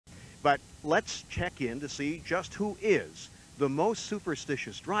But let's check in to see just who is the most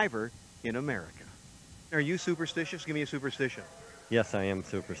superstitious driver in America. Are you superstitious? Give me a superstition. Yes, I am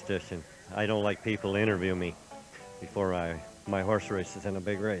superstition. I don't like people to interview me before my horse races in a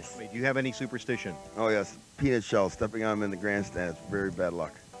big race. Wait, do you have any superstition? Oh, yes. Peanut shells. Stepping on them in the grandstand is very bad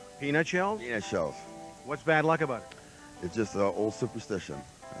luck. Peanut shells? Peanut shells. What's bad luck about it? It's just an old superstition.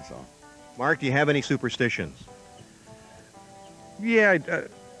 That's all. Mark, do you have any superstitions? Yeah,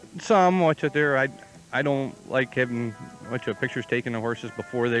 some much out there. I don't like having much of pictures taken of horses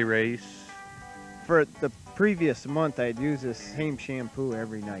before they race. For the previous month, I'd use this same shampoo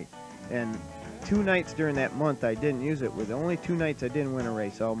every night. And 2 nights during that month, I didn't use it. With the only 2 nights I didn't win a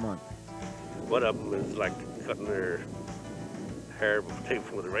race all month. One of them is like cutting their hair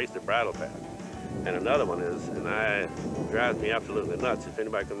before the race, their bridle pad. And another one is, and it drives me absolutely nuts, if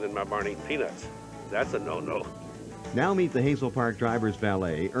anybody comes in my barn and eats peanuts. That's a no-no. Now meet the Hazel Park driver's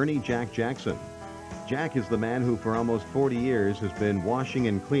valet, Ernie Jack Jackson. Jack is the man who for almost 40 years has been washing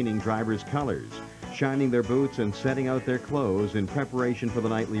and cleaning drivers' colors, shining their boots and setting out their clothes in preparation for the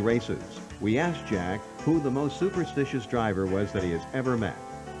nightly races. We asked Jack who the most superstitious driver was that he has ever met.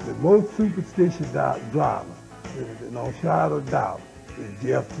 The most superstitious driver, no shadow of doubt, is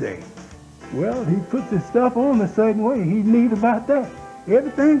Jeff James. Well, he puts his stuff on a certain way. He's neat about that.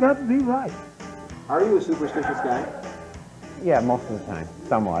 Everything got to be right. Are you a superstitious guy? Yeah, most of the time,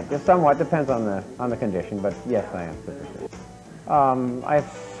 somewhat. Just somewhat depends on the condition, but yes, I am superstitious. I have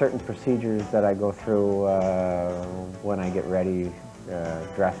certain procedures that I go through when I get ready,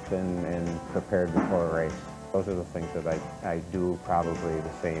 dressed and prepared before a race. Those are the things that I do probably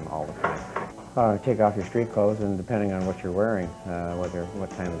the same all the time. Take off your street clothes, and depending on what you're wearing,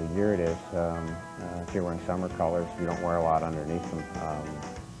 what time of the year it is, if you're wearing summer colors, you don't wear a lot underneath them.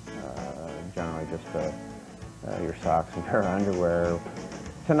 Generally just your socks and your underwear.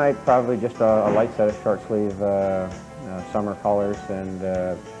 Tonight, probably just a light set of short sleeve summer colors and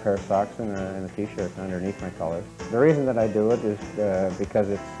a pair of socks and a t-shirt underneath my colors. The reason that I do it is because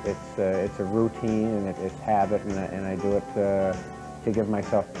it's a routine and it's habit, and I do it to give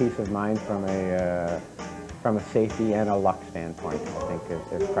myself peace of mind from a safety and a luck standpoint. I think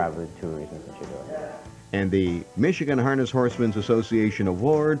there's probably 2 reasons that you do it. And the Michigan Harness Horsemen's Association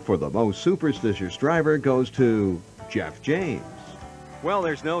Award for the most superstitious driver goes to Jeff James. Well,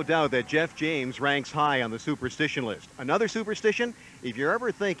 there's no doubt that Jeff James ranks high on the superstition list. Another superstition, if you're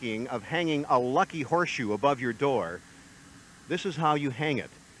ever thinking of hanging a lucky horseshoe above your door, this is how you hang it.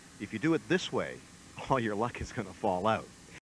 If you do it this way, all your luck is going to fall out.